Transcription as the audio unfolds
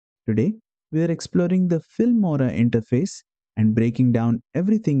Today, we are exploring the Filmora interface and breaking down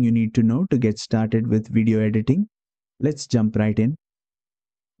everything you need to know to get started with video editing. Let's jump right in.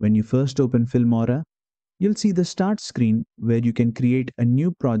 When you first open Filmora, you'll see the start screen where you can create a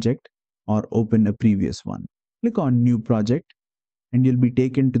new project or open a previous one. Click on New Project and you'll be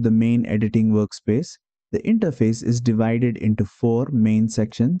taken to the main editing workspace. The interface is divided into four main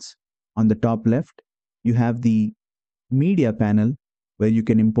sections. On the top left, you have the Media panel where you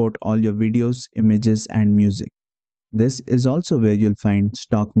can import all your videos, images, and music. This is also where you'll find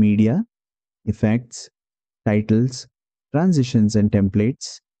stock media, effects, titles, transitions, and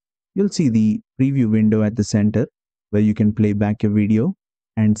templates. You'll see the preview window at the center where you can play back your video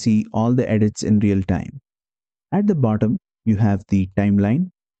and see all the edits in real time. At the bottom, you have the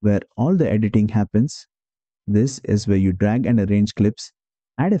timeline where all the editing happens. This is where you drag and arrange clips,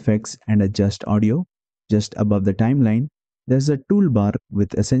 add effects, and adjust audio. Just above the timeline, there's a toolbar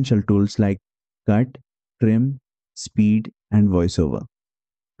with essential tools like cut, trim, speed, and voiceover.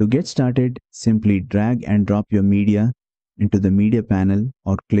 To get started, simply drag and drop your media into the media panel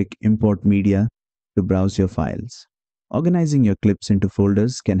or click import media to browse your files. Organizing your clips into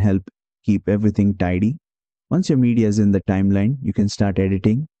folders can help keep everything tidy. Once your media is in the timeline, you can start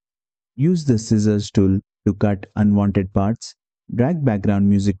editing. Use the scissors tool to cut unwanted parts, drag background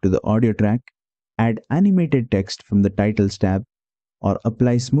music to the audio track, add animated text from the titles tab, or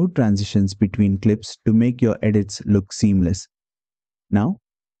apply smooth transitions between clips to make your edits look seamless. Now,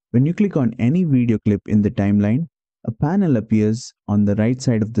 when you click on any video clip in the timeline, a panel appears on the right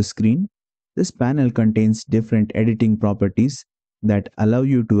side of the screen. This panel contains different editing properties that allow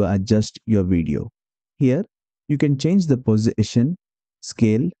you to adjust your video. Here, you can change the position,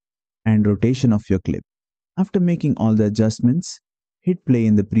 scale, and rotation of your clip. After making all the adjustments, hit play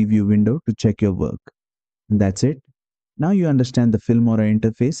in the preview window to check your work. And that's it. Now you understand the Filmora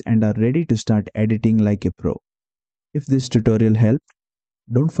interface and are ready to start editing like a pro. If this tutorial helped,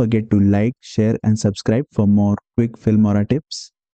 don't forget to like, share, and subscribe for more quick Filmora tips.